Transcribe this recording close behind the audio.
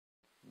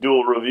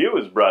Duel Review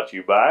is brought to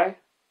you by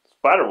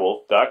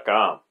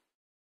SpiderWolf.com.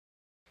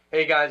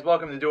 Hey guys,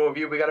 welcome to Duel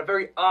Review. We got a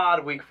very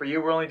odd week for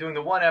you. We're only doing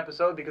the one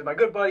episode because my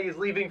good buddy is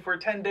leaving for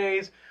 10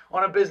 days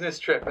on a business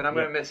trip, and I'm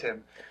going to miss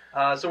him.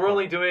 So we're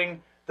only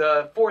doing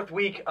the 4th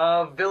week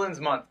of Villains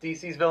Month,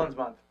 DC's Villains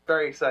Month.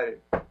 Very excited.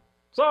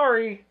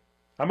 Sorry.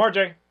 I'm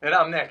RJ. And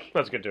I'm Nick.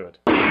 Let's get to it.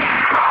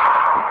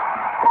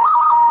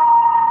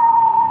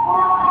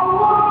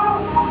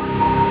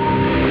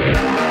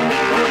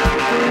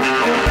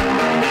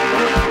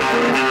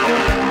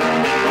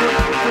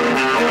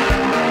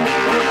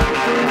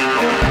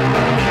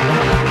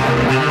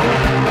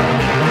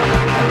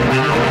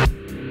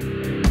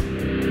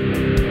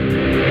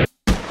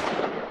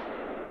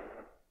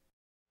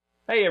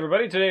 Hey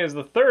everybody, today is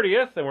the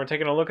 30th, and we're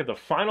taking a look at the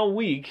final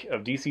week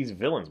of DC's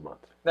Villains Month.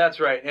 That's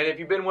right, and if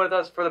you've been with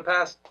us for the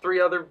past 3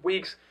 other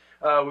weeks,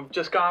 we've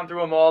just gone through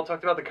them all,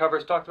 talked about the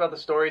covers, talked about the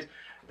stories.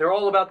 They're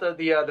all about the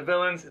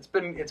villains. It's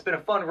been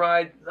a fun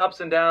ride, ups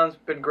and downs,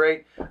 been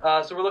great.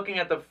 So we're looking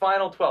at the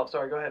final 12.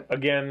 Sorry, go ahead.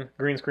 Again,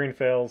 green screen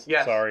fails.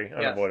 Yes. Sorry,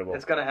 unavoidable. Yes,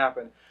 it's going to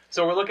happen.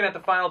 So we're looking at the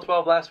final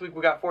 12. Last week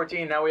we got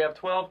 14, now we have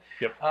 12.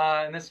 Yep.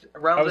 And this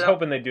rounds I was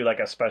hoping they'd do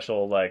like a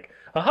special, like,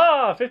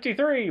 aha,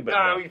 53, but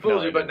no, we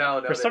fooled you, but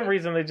no. For some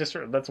reason, they just,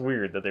 that's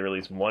weird that they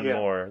released one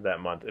more that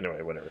month.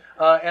 Anyway, whatever.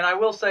 And I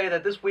will say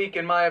that this week,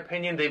 in my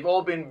opinion, they've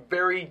all been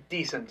very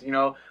decent. You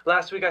know,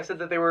 last week I said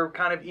that they were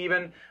kind of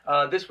even.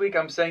 This week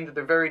I'm saying that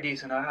they're very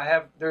decent.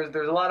 There's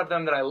a lot of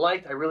them that I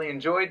liked, I really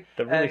enjoyed.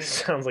 That really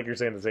sounds like you're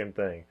saying the same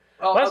thing.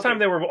 Oh, last time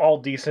they were all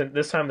decent.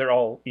 This time they're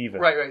all even.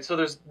 Right. So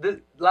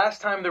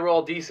last time they were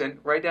all decent,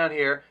 right down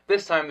here.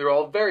 This time they're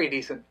all very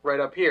decent,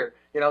 right up here.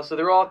 You know, so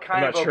they're all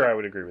kind of. I'm not sure I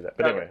would agree with that,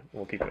 but anyway,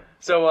 we'll keep it.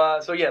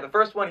 So yeah, the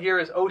first one here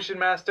is Ocean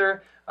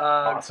Master.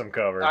 Awesome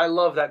cover. I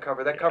love that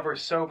cover. That cover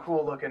is so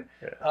cool looking.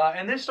 Yeah.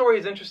 And this story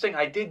is interesting.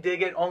 I did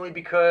dig it only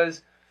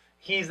because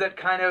he's that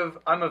kind of,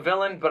 I'm a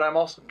villain, but I'm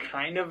also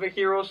kind of a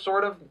hero,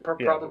 sort of.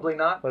 Probably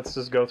not. Let's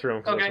just go through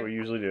them because that's what we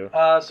usually do.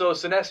 So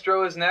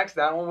Sinestro is next.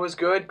 That one was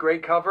good.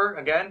 Great cover.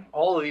 Again,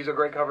 all of these are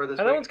great cover this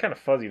week. That one's kind of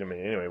fuzzy to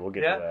me. Anyway, we'll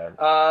get to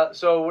that.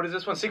 So what is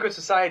this one? Secret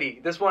Society.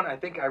 This one I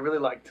think I really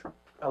liked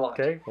a lot.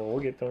 Okay, well,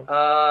 we'll get to them.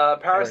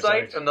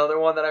 Parasite, another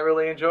one that I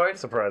really enjoyed.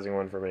 Surprising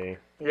one for me.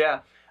 Yeah.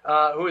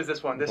 Who is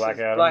this one? This Black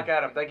is Adam. Black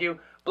Adam. Thank you.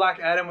 Black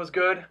Adam was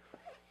good.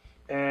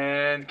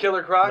 And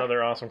Killer Croc.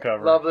 Another awesome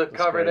cover. Love the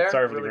cover there.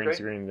 Sorry for really the green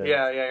screen.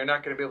 Yeah, you're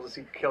not going to be able to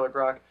see Killer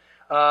Croc.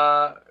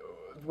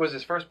 Was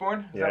this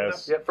Firstborn?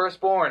 Yes. Yeah,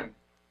 Firstborn.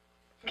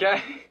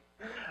 Okay.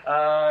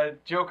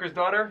 Joker's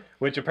daughter.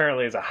 Which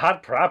apparently is a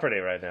hot property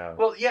right now.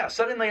 Well, yeah,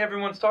 suddenly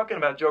everyone's talking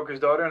about Joker's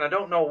daughter, and I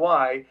don't know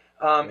why.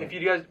 If you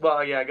guys,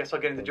 well, yeah, I guess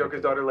I'll get into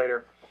Joker's daughter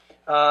later.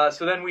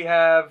 So then we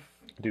have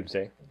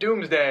Doomsday,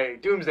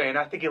 and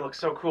I think he looks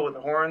so cool with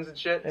the horns and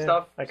shit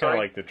stuff. I kind of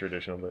like the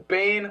traditional, but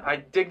Bane, I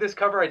dig this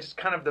cover. I just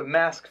kind of, the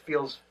mask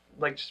feels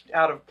like just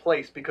out of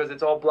place because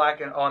it's all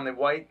black and on the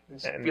white. It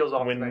just feels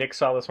off. When Nick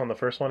saw this one, the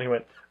first one, he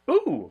went,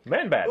 "Ooh,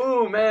 Man Bat."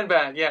 Ooh, Man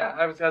Bat. Yeah,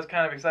 I was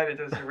kind of excited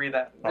to read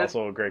that.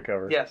 Also a great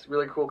cover. Yes,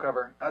 really cool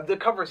cover. The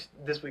covers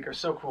this week are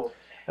so cool.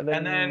 And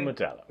then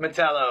Metallo.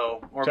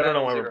 Metallo, or I don't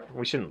know why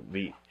we shouldn't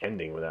be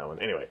ending with that one.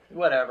 Anyway.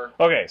 Whatever.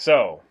 Okay,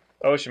 so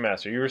Ocean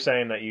Master, you were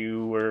saying that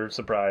you were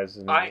surprised.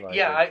 And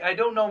I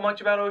don't know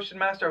much about Ocean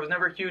Master. I was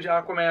never a huge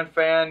Aquaman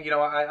fan. You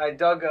know, I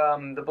dug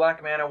the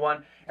Black Manta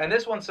one, and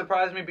this one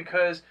surprised me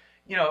because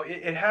you know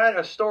it had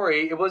a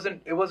story. It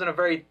wasn't a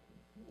very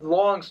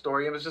long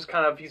story. It was just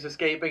kind of he's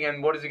escaping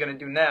and what is he going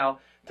to do now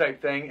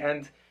type thing,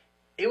 and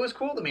it was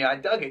cool to me. I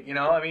dug it. You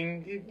know, I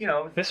mean, you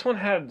know, this one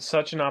had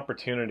such an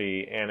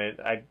opportunity, and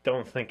I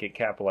don't think it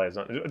capitalized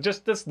on it.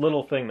 Just this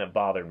little thing that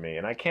bothered me,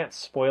 and I can't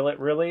spoil it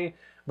really.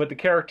 But the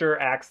character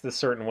acts this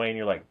certain way, and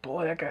you're like,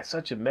 boy, that guy's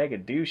such a mega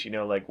douche, you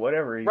know, like,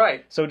 whatever. He's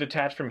so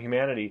detached from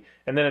humanity.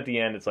 And then at the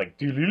end, it's like,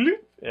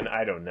 and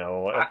I don't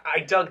know. I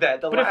dug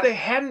that. But if they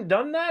hadn't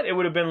done that, it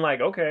would have been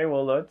like, okay,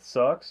 well, that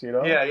sucks, you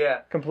know?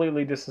 Yeah.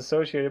 Completely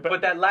disassociated. But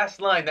that last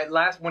line,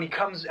 when he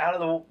comes out of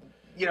the...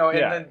 You know,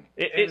 and then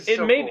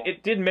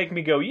it did make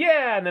me go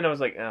and then I was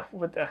like,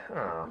 what the?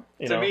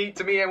 To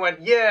me, I went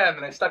and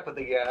then I stuck with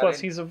the Plus,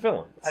 he's a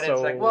villain. I didn't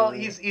say, well,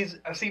 he's.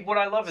 See, what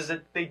I love is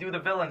that they do the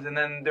villains, and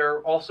then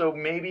they're also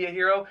maybe a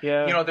hero.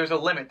 Yeah. You know, there's a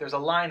limit, there's a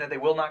line that they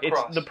will not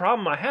cross. The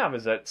problem I have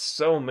is that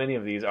so many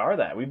of these are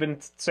that. We've been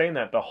saying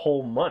that the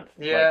whole month.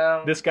 Yeah.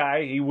 Like, this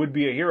guy, he would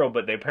be a hero,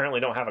 but they apparently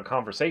don't have a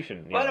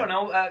conversation. I don't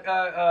know.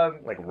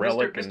 Like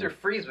Relic, Mr.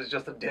 Freeze was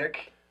just a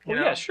dick. Well,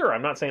 yeah, sure.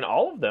 I'm not saying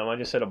all of them. I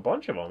just said a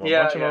bunch of them. A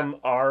bunch of them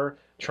are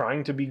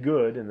trying to be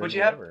good. And but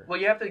you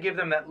have to give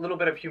them that little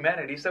bit of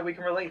humanity so we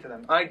can relate to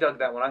them. I dug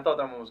that one. I thought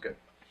that one was good.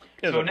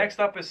 So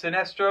next up is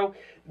Sinestro.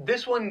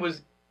 This one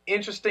was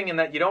interesting in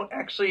that you don't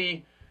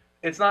actually...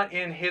 It's not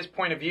in his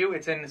point of view.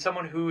 It's in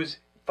someone who's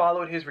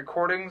followed his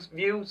recordings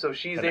view. So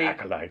she's an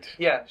acolyte.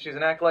 Yeah, she's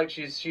an acolyte.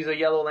 She's a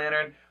Yellow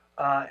Lantern.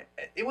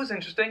 It was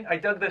interesting. I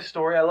dug this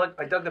story.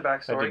 I dug the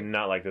backstory. I did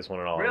not like this one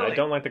at all. Really? And I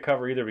don't like the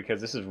cover either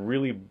because this is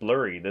really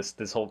blurry.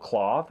 This whole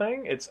claw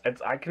thing. It's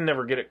I can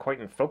never get it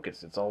quite in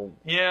focus. It's all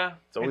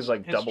it's always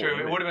like double. It's true.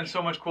 Image. It would have been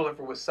so much cooler if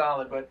it was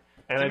solid, but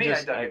And To I me,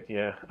 just, I dug it.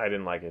 yeah, I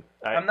didn't like it.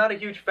 I'm not a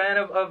huge fan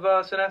of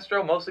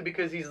Sinestro, mostly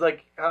because he's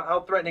like,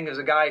 how threatening is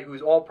a guy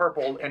who's all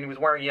purple and he was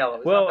wearing yellow?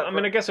 It's Well, not that I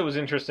mean, I guess it was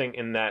interesting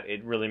in that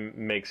it really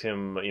makes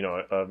him, you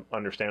know, an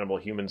understandable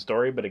human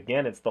story. But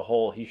again, it's the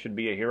whole he should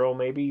be a hero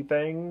maybe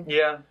thing.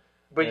 Yeah,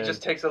 but he And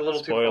just takes it a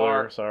little too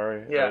spoiler, far.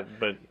 sorry. Yeah.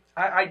 But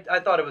I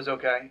thought it was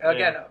okay.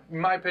 Again, in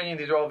my opinion,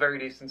 these are all very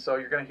decent, so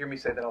you're going to hear me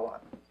say that a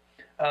lot.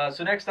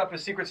 So next up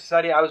is Secret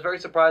Society. I was very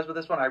surprised with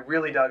this one. I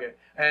really dug it.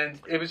 And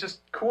it was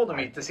just cool to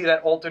me to see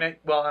that alternate...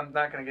 Well, I'm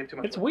not going to give too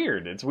much... it's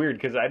weird. It's weird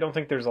because I don't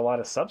think there's a lot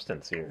of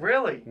substance here.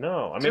 Really?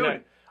 No. I Dude.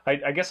 mean,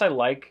 I guess I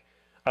like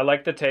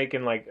the take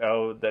and like,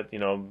 oh, that, you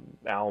know,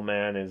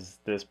 Owlman is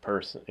this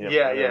person. You know,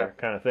 Yeah.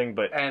 kind of thing.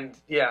 But And,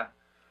 yeah.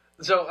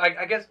 So,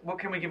 I guess, what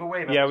can we give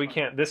away about yeah, this we one?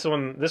 can't.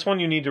 This one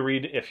you need to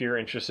read if you're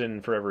interested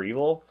in Forever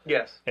Evil.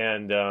 Yes.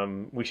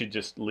 And we should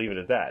just leave it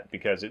at that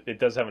because it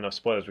does have enough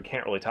spoilers. We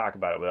can't really talk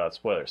about it without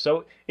spoilers.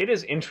 So it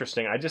is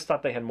interesting. I just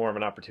thought they had more of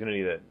an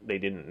opportunity that they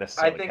didn't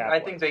necessarily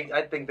capitalize.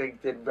 I think they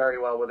did very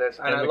well with this.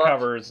 And the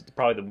cover is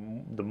probably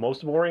the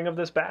most boring of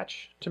this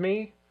batch to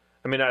me.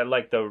 I mean, I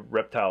like the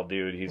reptile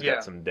dude. He's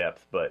got some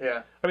depth, but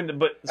yeah. I mean,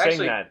 but saying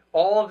Actually, that,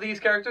 all of these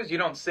characters you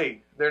don't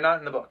see. They're not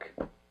in the book.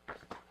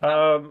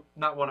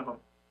 Not one of them.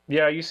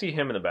 yeah, you see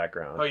him in the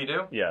background. Oh, you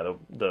do? Yeah,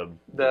 the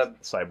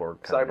cyborg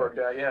cyborg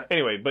guy. Yeah.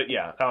 Anyway, but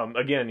yeah,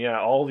 again, yeah,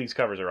 all these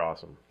covers are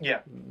awesome. Yeah.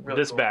 Really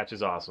This cool. batch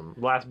is awesome.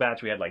 Last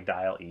batch we had like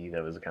Dial E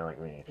that was kind of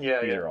like me.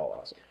 Yeah, These yeah. are all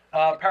awesome.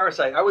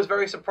 Parasite. I was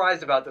very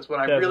surprised about this one.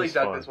 I really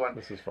dug this one.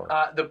 This is fun.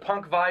 The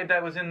punk vibe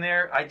that was in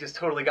there, I just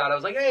totally got. I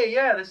was like, hey,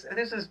 yeah, this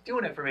is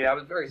doing it for me. I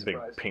was very Big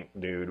surprised. pink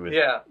dude with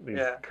these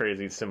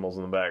crazy symbols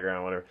in the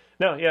background, whatever.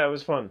 No, yeah, it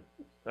was fun.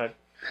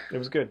 It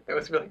was good. It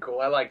was really cool.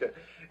 I liked it.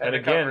 And the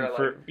again,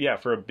 cover,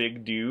 for a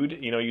big dude,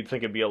 you know, you'd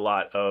think it'd be a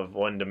lot of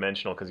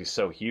one-dimensional because he's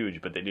so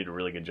huge, but they did a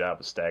really good job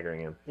of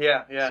staggering him.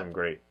 Yeah. Some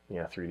great,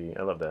 3D.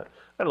 I love that.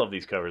 I love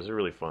these covers. They're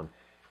really fun.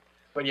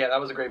 But yeah, that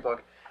was a great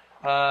book.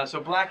 So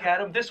Black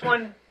Adam. This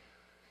one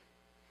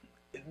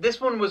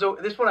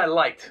I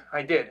liked.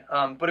 I did.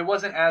 But it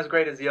wasn't as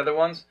great as the other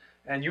ones.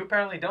 And you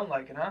apparently don't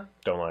like it, huh?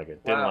 Don't like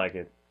it. Didn't Wow. like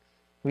it.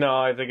 No,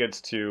 I think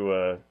it's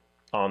too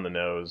on the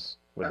nose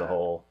with the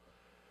whole.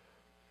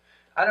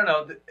 I don't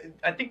know.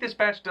 I think this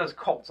batch does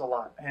cults a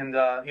lot, and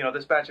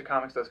this batch of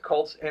comics does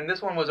cults, and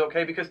this one was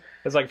okay because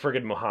It's like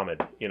friggin'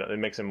 Muhammad. You know, it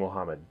makes him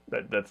Muhammad.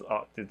 That's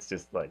it's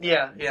just like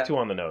it's too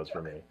on the nose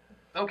for me.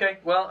 okay.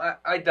 Well,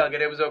 I dug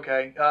it. It was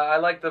okay. I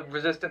liked the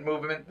resistance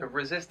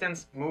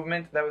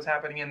movement that was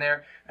happening in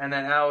there, and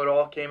then how it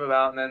all came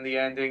about, and then the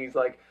ending. He's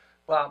like,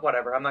 well,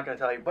 whatever. I'm not going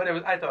to tell you, but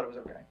I thought it was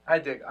okay. I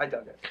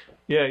dug it.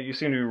 Yeah, you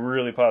seem to be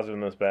really positive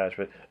in this batch,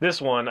 but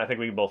this one, I think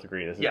we can both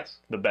agree, this is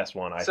the best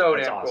one. It's damn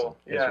awesome. cool.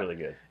 It's really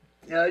good.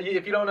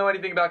 If you don't know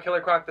anything about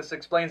Killer Croc, this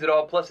explains it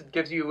all. Plus, it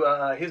gives you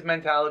his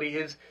mentality,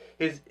 his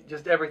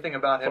just everything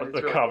about him. Well, It's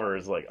the really cover cool.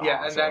 is like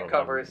yeah, awesome. and that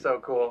cover is so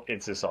cool.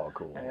 It's just all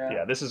cool.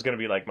 Yeah. This is going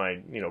to be like my,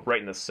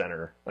 right in the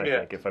center. I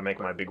think if I make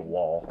my big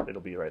wall,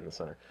 it'll be right in the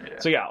center. Yeah.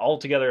 So yeah,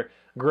 altogether,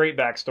 great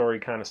backstory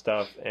kind of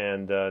stuff,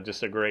 and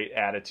just a great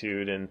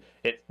attitude, and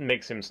it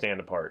makes him stand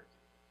apart.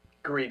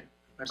 Agreed.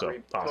 So,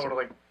 awesome.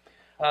 Totally.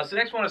 So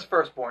next one is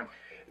Firstborn.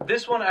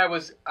 This one I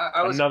was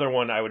Another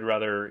one I would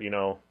rather,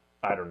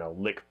 I don't know,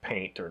 lick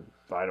paint or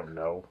I don't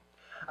know.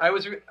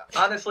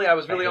 Honestly, I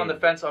was really on the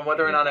fence on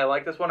whether or not I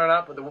like this one or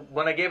not. But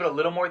when I gave it a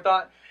little more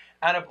thought,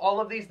 out of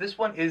all of these, this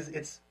one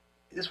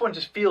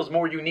just feels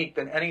more unique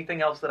than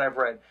anything else that I've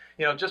read.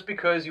 Just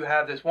because you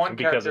have this one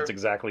because character. it's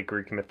exactly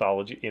Greek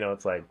mythology.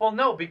 It's like. Well,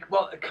 no,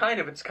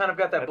 kind of. It's kind of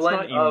got that that's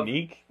blend not of.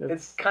 unique.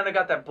 It's kind of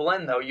got that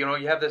blend though. You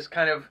have this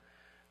kind of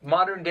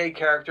modern day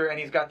character, and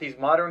he's got these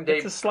modern day.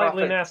 It's a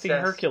slightly nasty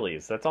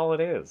Hercules. That's all it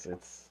is.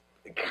 It's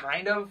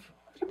kind of.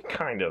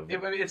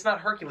 It's not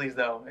Hercules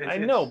though. I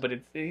know, but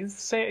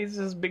he's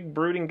this big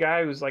brooding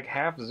guy who's like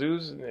half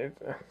Zeus.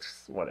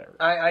 Whatever.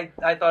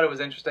 I thought it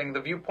was interesting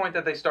the viewpoint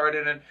that they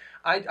started, and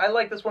I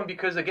like this one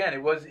because again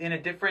it was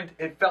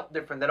it felt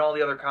different than all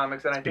the other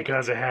comics, and I think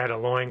because it had a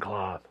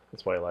loincloth.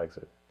 That's why he likes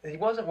it. He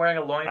wasn't wearing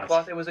a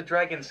loincloth. It was a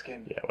dragon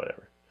skin. Yeah,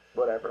 whatever.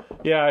 Whatever.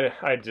 Yeah,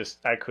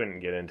 I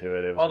couldn't get into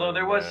it. Although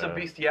there was some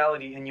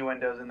bestiality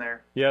innuendos in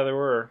there. Yeah, there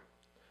were.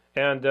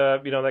 And,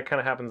 that kind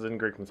of happens in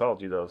Greek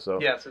mythology, though, so...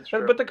 Yes, it's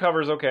true. But the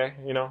cover's okay,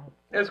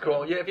 It's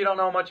cool. Yeah, if you don't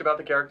know much about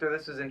the character,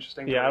 this is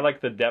interesting. Yeah, I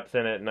like the depth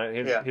in it,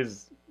 and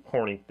his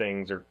horny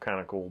things are kind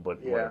of cool,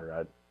 but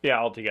whatever.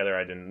 Altogether,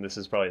 I didn't... This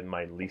is probably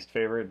my least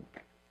favorite.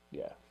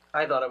 Yeah.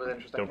 I thought it was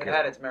interesting. It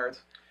had its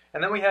merits.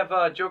 And then we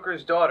have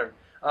Joker's daughter.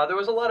 There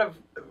was a lot of...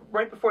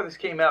 Right before this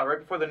came out, right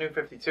before the New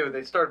 52,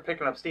 they started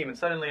picking up steam, and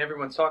suddenly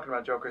everyone's talking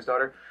about Joker's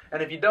daughter.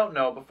 And if you don't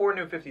know, before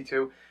New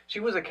 52,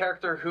 she was a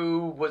character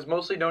who was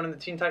mostly known in the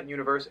Teen Titan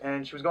universe,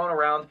 and she was going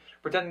around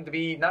pretending to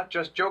be not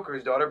just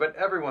Joker's daughter, but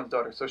everyone's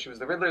daughter. So she was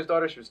the Riddler's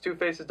daughter, she was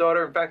Two-Face's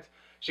daughter. In fact,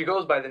 she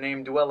goes by the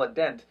name Duella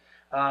Dent.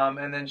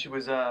 And then she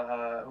was,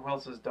 who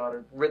else's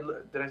daughter?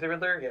 Riddler. Did I say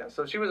Riddler? Yeah,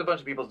 so she was a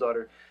bunch of people's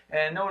daughter.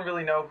 And no one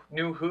really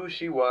knew who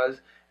she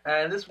was.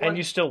 And this one, and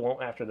you still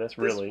won't after this,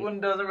 really. This one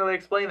doesn't really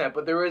explain that,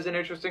 but there is an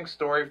interesting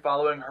story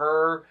following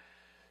her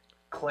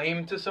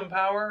claim to some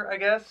power, I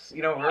guess.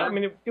 You know, her. I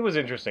mean, it was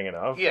interesting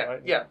enough. Yeah,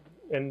 yeah.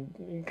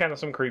 And kind of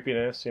some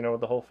creepiness, you know,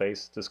 with the whole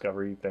face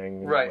discovery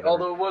thing. Right. Whatever.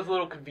 Although it was a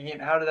little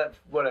convenient. How did that?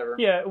 Whatever.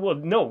 Yeah. Well,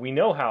 no, we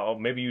know how.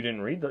 Maybe you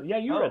didn't read the. Yeah,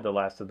 you read the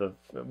last of the.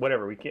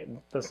 Whatever. We can't.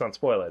 Let's not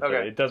spoil it.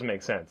 Okay. It does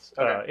make sense.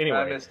 Okay. Anyway.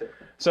 I missed it.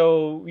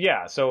 So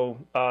yeah. So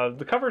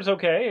the cover's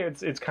okay.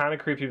 It's kind of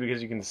creepy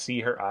because you can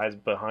see her eyes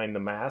behind the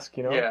mask.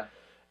 You know. Yeah.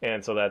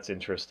 And so that's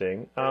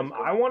interesting. Cool.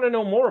 I want to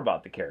know more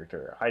about the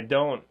character. I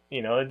don't,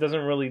 you know, it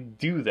doesn't really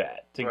do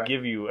that to Right.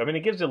 give you, I mean,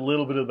 it gives you a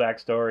little bit of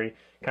backstory,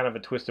 kind of a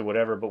twist or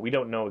whatever, but we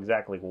don't know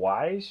exactly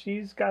why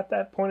she's got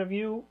that point of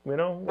view, you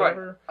know,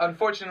 whatever. Right.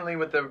 Unfortunately,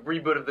 with the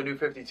reboot of the New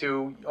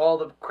 52, all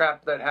the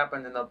crap that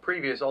happened in the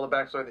previous, all the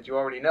backstory that you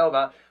already know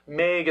about,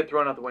 may get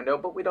thrown out the window,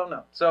 but we don't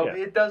know. So Yeah.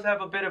 it does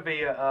have a bit of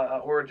a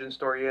origin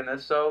story in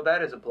this, so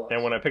that is a plus.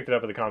 And when I picked it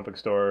up at the comic book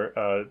store,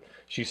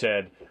 she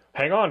said,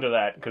 hang on to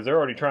that, because they're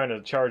already trying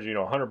to charge, you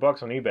know,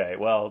 $100 on eBay.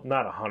 Well,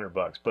 not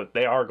 $100, but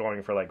they are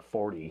going for like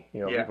 40.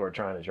 You know, Yeah. people are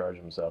trying to charge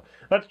them. So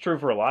that's true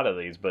for a lot of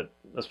these, but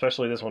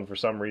especially this one, for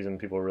some reason,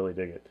 people really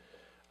dig it.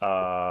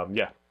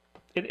 Yeah,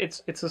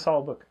 it's a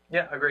solid book.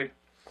 Yeah, agreed.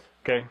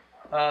 Okay,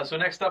 So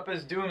next up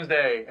is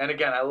Doomsday, and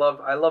again, I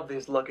love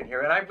this look in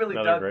here, and I really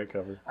another dug. great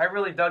cover. I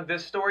really dug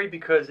this story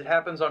because it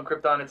happens on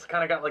Krypton. It's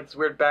kind of got like this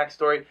weird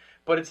backstory,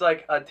 but it's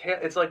like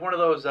it's like one of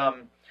those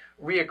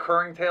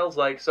reoccurring tales,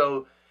 like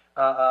so.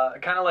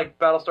 Kind of like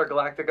Battlestar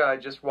Galactica. I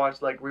just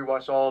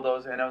rewatched all of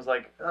those, and I was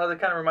like, oh, that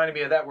kind of reminded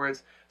me of that, where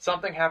it's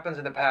something happens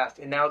in the past,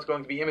 and now it's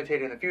going to be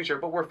imitated in the future,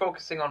 but we're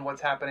focusing on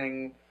what's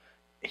happening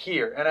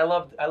here. And I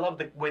love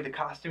the way the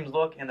costumes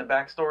look and the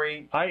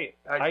backstory. I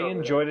totally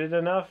enjoyed it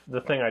enough. The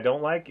thing I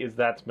don't like is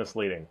that's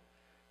misleading.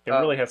 It Oh.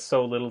 really has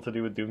so little to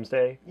do with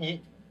Doomsday.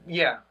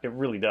 Yeah, It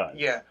really does.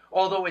 yeah.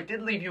 Although it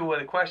did leave you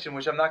with a question,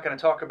 which I'm not going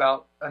to talk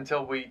about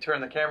until we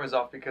turn the cameras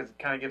off because it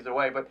kind of gives it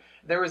away. But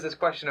there was this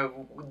question of,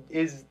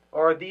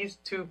 are these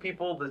two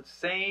people the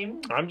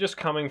same? I'm just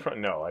coming from.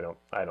 No,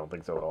 I don't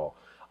think so at all.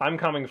 I'm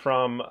coming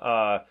from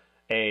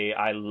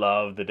I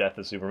love the death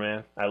of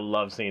Superman. I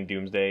love seeing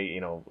Doomsday.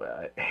 You know,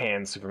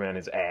 hand Superman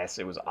his ass.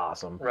 It was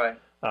awesome. Right.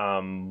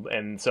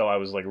 And so I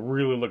was like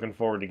really looking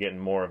forward to getting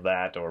more of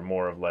that, or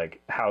more of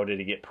like how did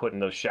he get put in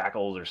those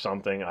shackles or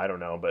something. I don't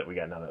know, but we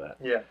got none of that.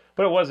 Yeah.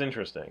 But it was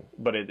interesting.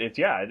 But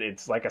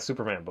it's like a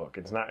Superman book.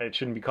 It's not. It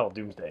shouldn't be called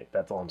Doomsday.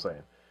 That's all I'm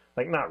saying.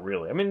 Like, not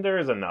really. I mean, there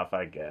is enough,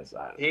 I guess.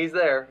 He's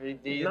there.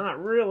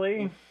 Not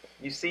really.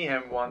 You see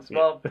him once.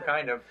 Well,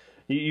 kind of.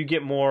 You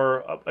get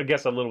more, I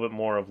guess, a little bit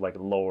more of like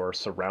lore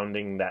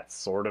surrounding that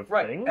sort of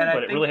Right, thing, and I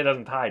but it think- really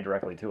doesn't tie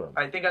directly to him.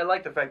 I think I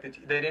like the fact that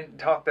they didn't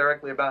talk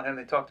directly about him.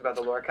 They talked about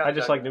the lore. I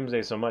just like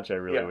Doomsday so much. I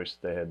really Yeah. wish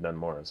they had done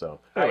more. So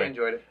I anyway,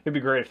 enjoyed it. it'd be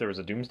great if there was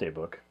a Doomsday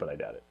book, but I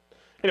doubt it.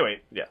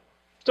 Anyway, yeah,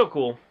 still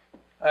cool.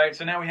 All right,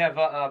 so now we have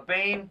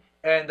Bane,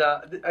 and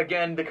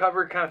again, the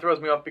cover kind of throws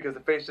me off because the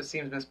face just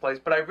seems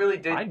misplaced. But I really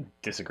did. I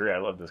disagree. I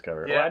love this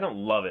cover. Yeah. Well, I don't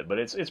love it, but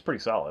it's pretty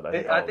solid. I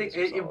think, I all of think these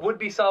are it solid. would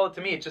be solid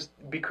to me. It just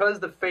because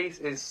the face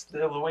is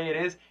still the way it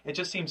is, it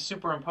just seems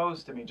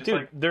superimposed to me. Just Dude,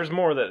 like there's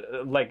more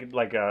that like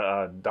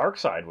Dark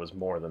Side was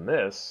more than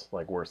this,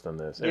 like worse than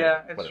this. Anyway,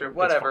 Yeah, it's true.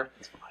 Whatever.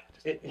 It's fine.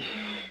 it,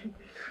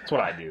 That's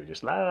what I do.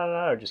 Just la la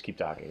la, or just keep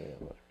talking.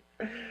 You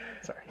know,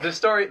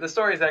 sorry. the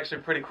story is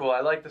actually pretty cool. I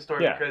like the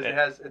story Yeah,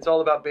 because it's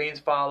all about Bane's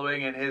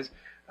following and his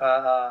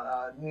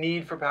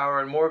need for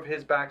power and more of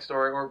his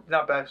backstory, or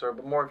not backstory,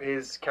 but more of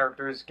his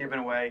characters given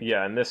away.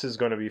 Yeah, and this is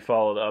going to be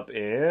followed up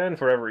in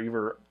Forever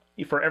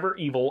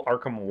Evil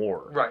Arkham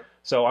War. Right.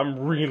 So I'm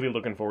really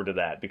looking forward to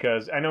that,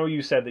 because I know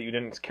you said that you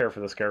didn't care for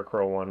the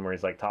Scarecrow one where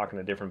he's like talking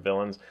to different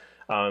villains.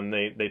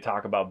 They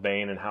talk about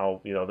Bane and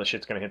how, you know, the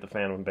shit's going to hit the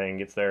fan when Bane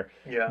gets there.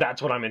 Yeah.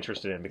 That's what I'm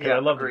interested in, because Yeah, I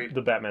love agreed.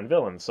 the Batman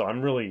villains. So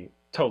I'm really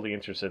totally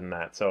interested in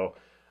that. So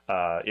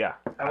yeah.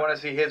 I want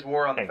to see his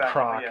war on the And fact.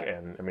 Croc, Yeah.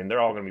 and I mean, they're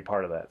all going to be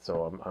part of that.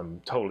 So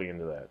I'm totally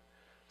into that.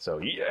 So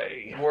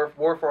yay. War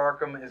for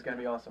Arkham is going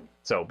to be awesome.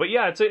 So, but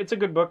yeah, it's a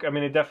good book. I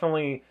mean, it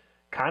definitely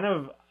kind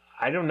of,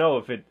 I don't know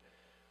if it,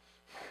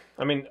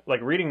 I mean,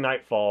 like reading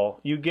Nightfall,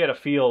 you get a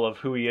feel of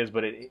who he is,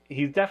 but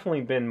he's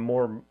definitely been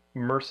more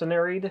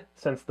mercenaried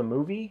since the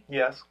movie.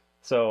 Yes.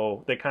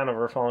 So they kind of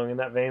are following in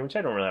that vein, which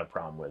I don't really have a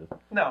problem with.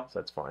 No. So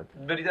that's fine.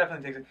 But he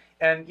definitely takes it.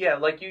 And yeah,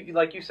 like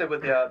you said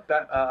with the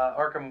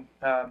Arkham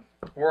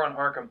War on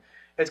Arkham,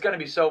 it's going to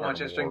be so much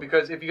Arkham interesting War.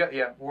 because if you got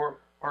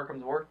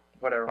Arkham's War,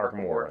 whatever.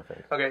 Arkham War, I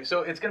think. Okay,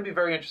 so it's going to be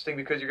very interesting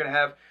because you're going to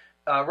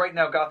have right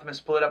now Gotham is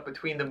split up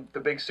between the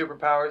big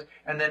superpowers,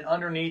 and then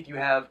underneath you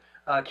have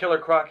Killer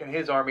Croc and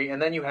his army, and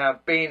then you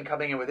have Bane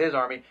coming in with his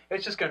army.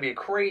 It's just going to be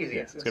crazy.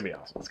 Yeah, it's going to be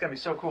awesome. It's going to be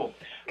so cool.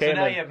 Okay, so and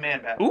now then- you have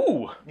Man-Bat.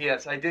 Ooh!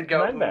 Yes, I did go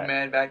Man-Bat.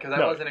 Man-Bat because I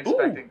No, wasn't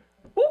expecting.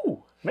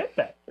 Ooh!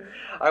 Man-Bat.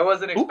 I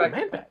wasn't Ooh, expecting.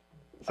 Man-Bat.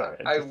 Sorry,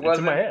 I it's in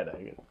wasn't- my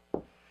head.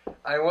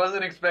 I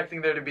wasn't expecting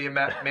there to be a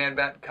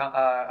Man-Bat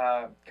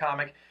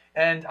comic,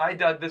 and I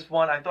dug this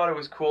one. I thought it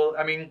was cool.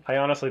 I mean, I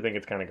honestly think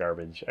it's kind of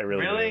garbage. I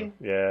really Really?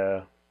 do.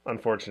 Yeah,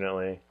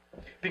 unfortunately.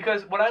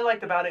 because what I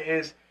liked about it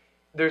is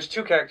there's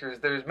two characters.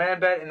 There's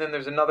Man-Bat, and then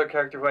there's another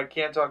character who I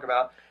can't talk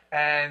about.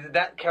 And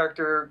that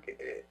character,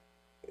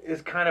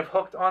 is kind of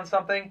hooked on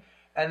something,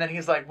 and then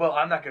he's like, well,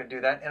 I'm not going to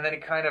do that, and then he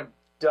kind of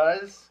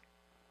does.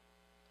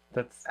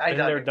 That's I been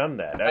dug there, it. done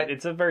that.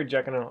 It's a very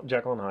Jekyll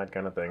and Hyde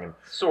kind of thing. And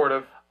Sort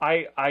of.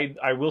 I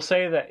will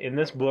say that in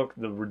this book,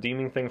 the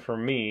redeeming thing for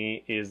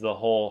me is the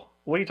whole,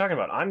 what are you talking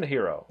about? I'm the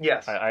hero.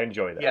 Yes. I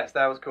enjoy that. Yes,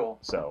 that was cool.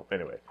 So,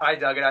 anyway. I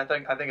dug it. I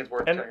think it's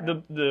worth And checking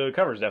out. the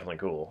cover's definitely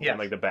cool. Yes. And,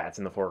 like the bats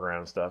in the foreground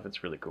and stuff.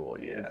 It's really cool.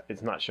 Yeah.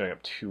 It's not showing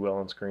up too well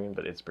on screen,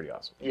 but it's pretty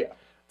awesome. Yeah.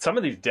 Some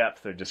of these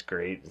depths are just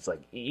great. It's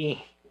like, you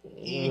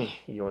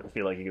don't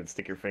feel like you can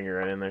stick your finger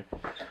right in there.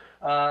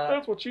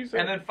 That's what she said.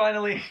 And then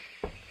finally...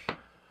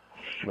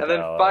 Metallo. And then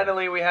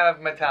finally we have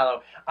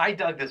Metallo. I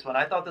dug this one.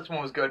 I thought this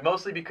one was good,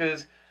 mostly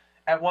because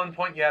at one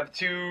point you have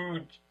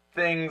two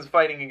things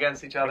fighting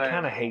against each other. I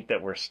kind of hate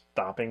that we're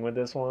stopping with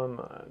this one.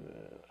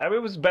 I mean,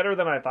 it was better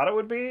than I thought it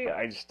would be.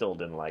 I still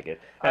didn't like it.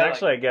 And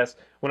I guess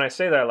when I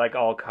say that I like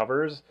all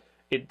covers,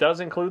 it does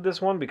include this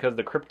one because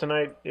the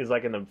kryptonite is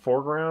like in the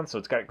foreground, so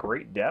it's got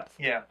great depth.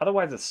 Yeah.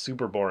 Otherwise, it's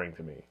super boring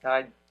to me.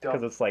 I Because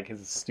don't. it's like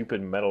his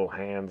stupid metal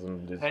hands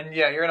and just... And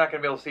yeah, you're not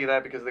going to be able to see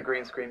that because of the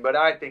green screen, but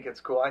I think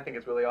it's cool. I think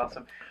it's really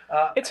awesome.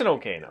 It's an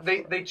okay enough.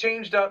 They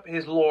changed up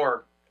his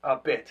lore a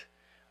bit.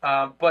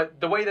 But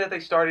the way that they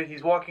started,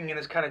 he's walking in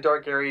this kind of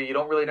dark area. You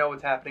don't really know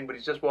what's happening, but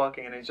he's just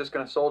walking, and he's just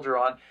going to soldier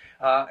on.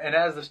 And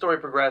as the story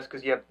progressed,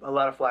 because you have a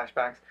lot of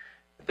flashbacks,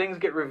 things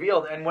get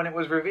revealed. And when it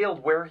was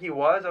revealed where he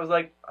was, I was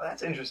like, oh,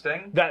 that's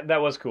interesting.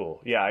 That was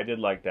cool. Yeah, I did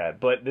like that.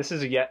 But this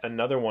is yet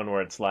another one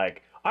where it's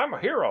like, I'm a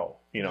hero,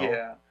 you know?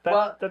 Yeah.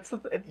 That's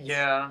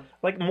yeah.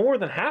 Like more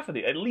than half of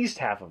at least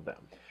half of them.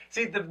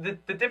 See, the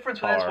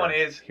difference with this one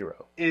is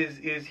hero.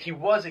 Is he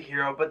was a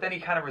hero, but then he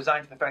kind of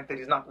resigned to the fact that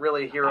he's not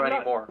really a hero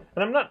anymore.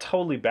 And I'm not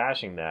totally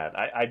bashing that.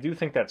 I do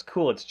think that's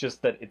cool. It's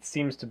just that it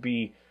seems to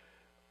be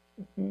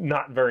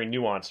not very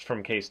nuanced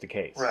from case to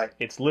case. Right.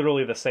 It's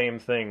literally the same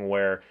thing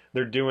where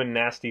they're doing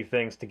nasty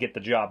things to get the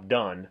job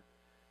done,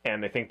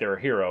 and they think they're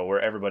a hero, where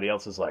everybody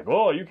else is like,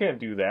 oh, you can't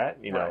do that,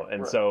 you know. Right,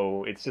 and right.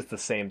 So it's just the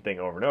same thing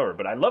over and over.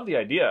 But I love the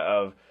idea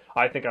of,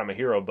 I think I'm a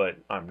hero, but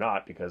I'm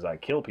not because I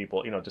kill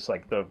people, you know, just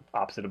like the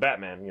opposite of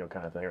Batman, you know,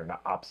 kind of thing, or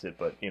not opposite,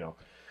 but, you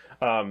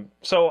know.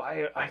 So,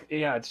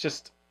 yeah, it's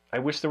just, I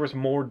wish there was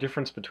more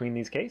difference between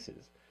these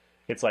cases.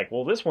 It's like,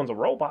 well, this one's a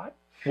robot.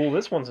 Well,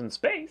 this one's in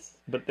space,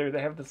 but they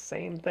have the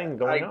same thing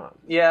going on.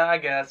 Yeah, I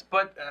guess,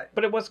 but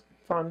it was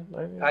fun.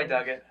 I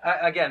dug it.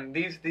 Again,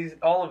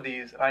 all of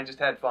these, I just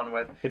had fun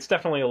with. It's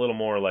definitely a little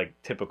more like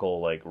typical,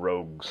 like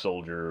rogue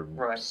soldier,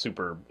 Right.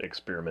 super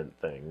experiment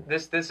thing.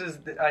 This is,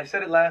 I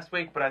said it last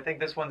week, but I think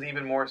this one's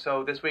even more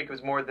so. This week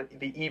was more the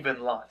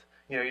even lot.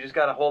 You know, you just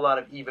got a whole lot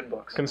of even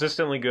books.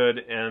 Consistently good,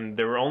 and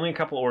there were only a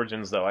couple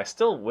origins though. I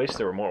still wish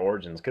there were more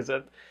origins because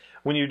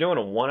when you're doing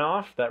a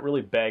one-off, that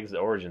really begs the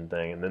origin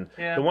thing. And then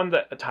the one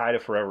that tied to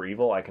Forever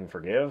Evil, I can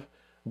forgive.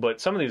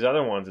 But some of these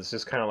other ones, it's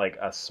just kind of like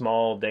a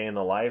small day in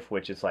the life,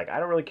 which is like, I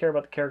don't really care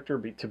about the character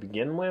to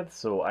begin with,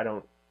 so I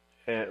don't...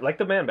 like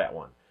the Man-Bat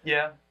one.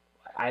 Yeah.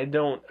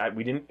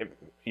 We didn't...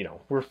 You know,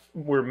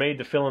 we're made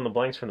to fill in the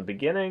blanks from the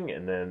beginning,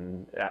 and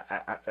then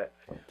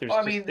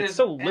it's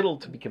so little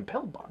to be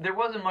compelled by. There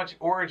wasn't much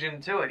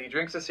origin to it. He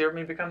drinks the serum,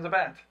 he becomes a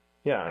bat.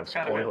 Yeah, That's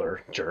kind of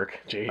spoiler,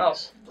 jerk. Jeez. Oh,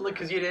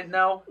 because you didn't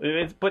know?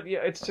 But yeah,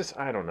 it's just,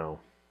 I don't know.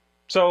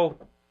 So,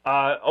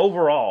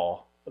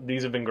 overall,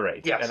 these have been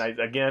great. Yes.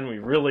 And we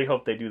really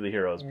hope they do the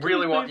heroes.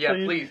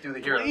 Please do the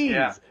heroes. Please.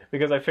 Yeah.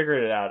 Because I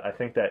figured it out. I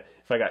think that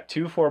if I got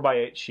 2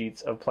 4x8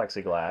 sheets of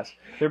plexiglass,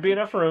 there'd be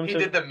enough room He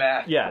did the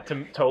math. Yeah,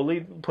 to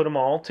totally put them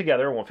all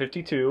together,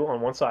 152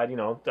 on one side,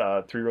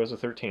 3 rows of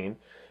 13.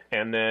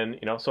 And then,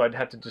 so I'd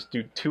have to just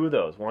do 2 of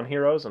those, 1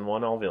 heroes and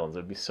 1 all villains.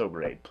 It'd be so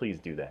great. Please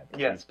do that.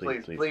 Yes,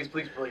 please.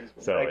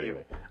 So Thank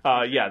anyway,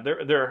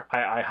 you.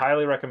 I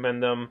highly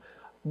recommend them.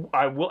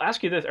 I will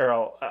ask you this,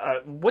 Errol.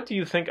 What do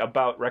you think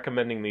about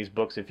recommending these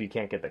books if you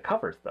can't get the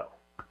covers, though?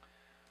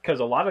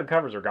 Because a lot of the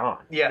covers are gone.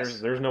 Yes.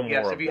 There's no more.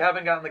 Yes, if you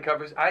haven't gotten the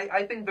covers,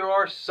 I think there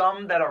are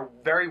some that are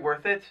very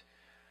worth it.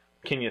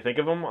 Can you think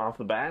of them off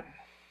the bat?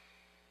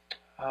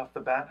 Off the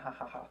bat? Ha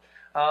ha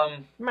ha.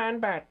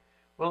 Man-Bat.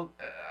 Well,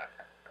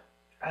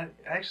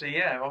 actually,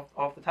 yeah,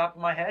 off the top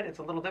of my head, it's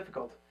a little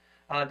difficult.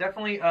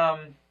 Definitely,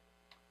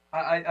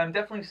 I'm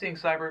definitely seeing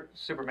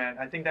Superman.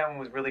 I think that one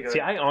was really good.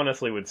 See, I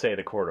honestly would say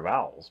The Court of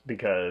Owls,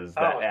 because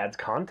that adds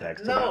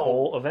context to the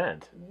whole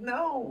event.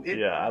 No.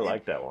 I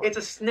like that one. It's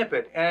a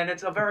snippet, and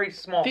it's a very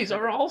small These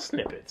snippet. are all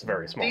snippets,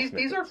 very small snippets.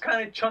 These are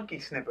kind of chunky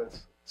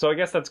snippets. So I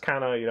guess that's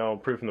kind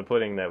of, proof in the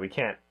pudding that we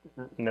can't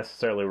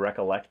necessarily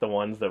recollect the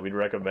ones that we'd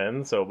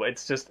recommend. So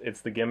it's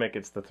the gimmick,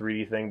 it's the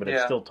 3D thing, but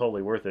it's still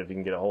totally worth it if you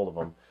can get a hold of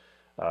them.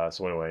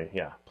 So anyway,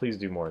 please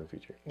do more in the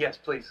future. Yes,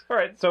 please. All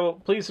right,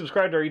 so please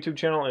subscribe to our YouTube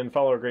channel and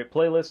follow our great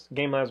playlist.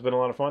 Game Lab's been a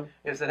lot of fun.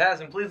 Yes, it has,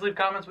 and please leave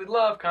comments. We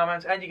love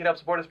comments, and you can help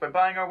support us by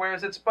buying our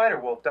wares at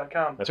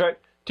spiderwolf.com. That's right.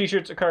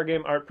 T-shirts, a card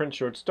game, art print,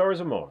 short stories,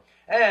 and more.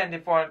 And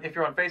if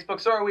you're on Facebook,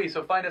 so are we.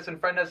 So find us and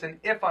friend us, and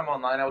if I'm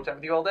online, I will chat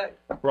with you all day.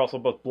 We're also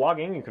both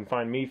blogging. You can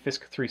find me,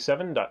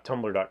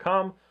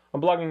 fisk37.tumblr.com.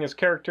 I'm blogging as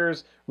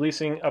characters,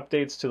 releasing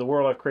updates to the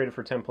world I've created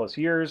for 10 plus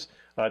years.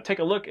 Take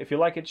a look. If you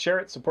like it, share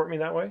it. Support me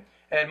that way.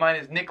 And mine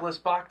is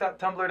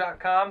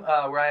nicholasbach.tumblr.com,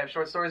 where I have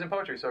short stories and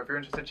poetry. So if you're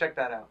interested, check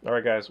that out. All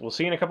right, guys. We'll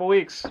see you in a couple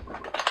weeks.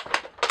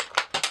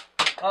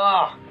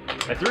 Ah,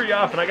 I threw you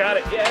off and I got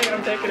it. Yay,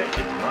 I'm taking it. It's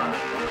mine.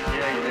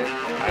 yeah, you did.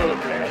 I look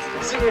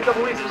nasty. See you in a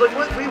couple weeks. I was like,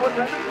 what? Wait, what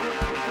happened?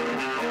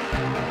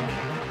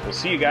 We'll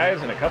see you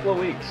guys in a couple of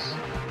weeks.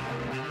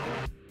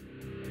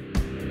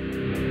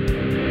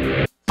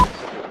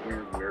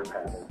 Weird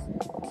pattern.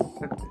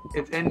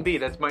 It's NB.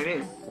 That's my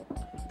name,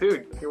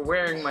 dude. You're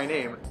wearing my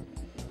name.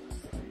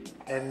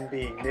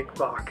 NB Nick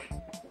Bach.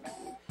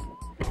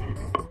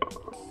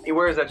 He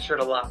wears that shirt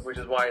a lot, which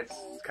is why it's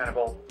kind of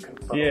all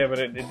confuzzled. Yeah, but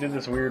it did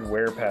this weird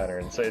wear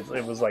pattern. So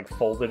it was like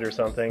folded or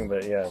something,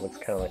 but yeah, it looks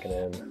kind of like an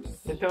N.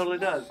 It totally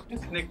does.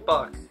 It's Nick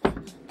Bach.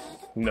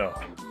 No.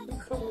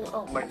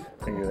 Oh my.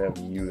 I'm gonna have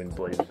you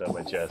emblazoned on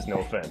my chest. No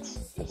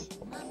offense. Just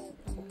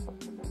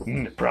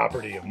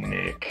property of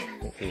Nick.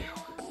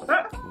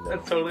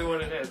 That's totally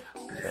what it is.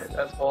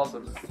 That's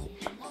awesome.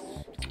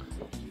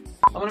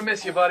 I'm gonna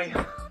miss you, buddy.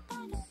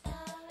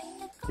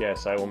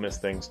 Yes, I will miss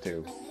things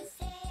too.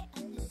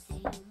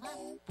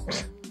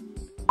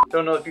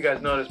 Don't know if you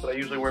guys noticed, but I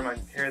usually wear my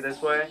hair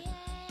this way,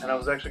 and I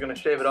was actually gonna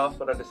shave it off,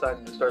 but I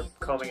decided to start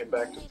combing it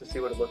back just to see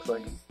what it looks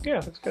like.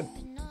 Yeah, that's good.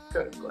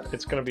 Good, I'm glad.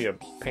 It's gonna be a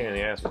pain in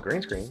the ass with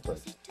green screen, but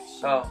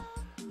Oh,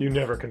 you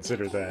never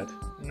consider that.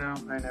 no,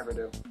 I never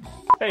do.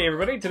 Hey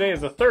everybody, today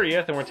is the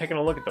 30th, and we're taking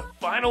a look at the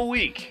final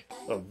week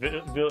of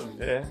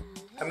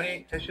How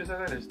many issues are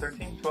there? There's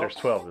 13, 12? There's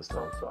 12 this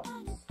time. 12.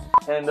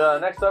 And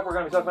next up, we're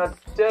going to be talking about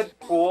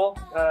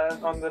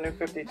Deadpool on the new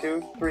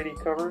 52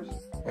 3D covers.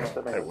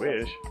 I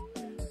wish.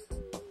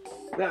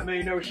 That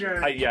made no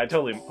sense. I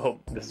totally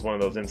hope this is one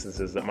of those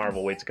instances that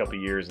Marvel waits a couple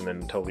years and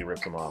then totally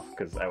rips them off,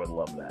 because I would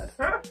love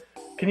that.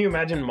 Can you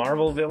imagine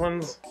Marvel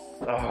villains?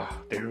 Oh,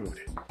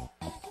 dude.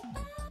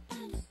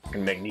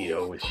 And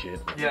Magneto with shit.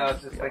 Yeah, I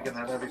was just thinking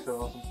that. That'd be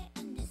so awesome.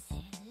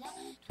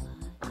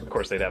 Of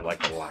course, they'd have like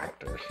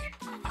Galactus.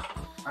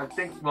 I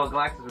think, well,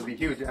 Galactus would be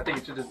huge. I think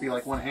it should just be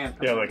like one hand.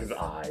 Yeah, like his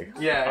eye.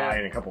 Yeah, Eye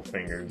and a couple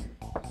fingers.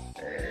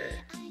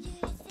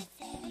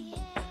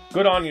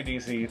 Good on you,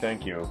 DC.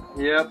 Thank you.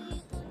 Yep.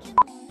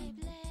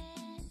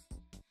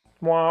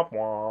 Wah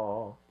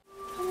wah.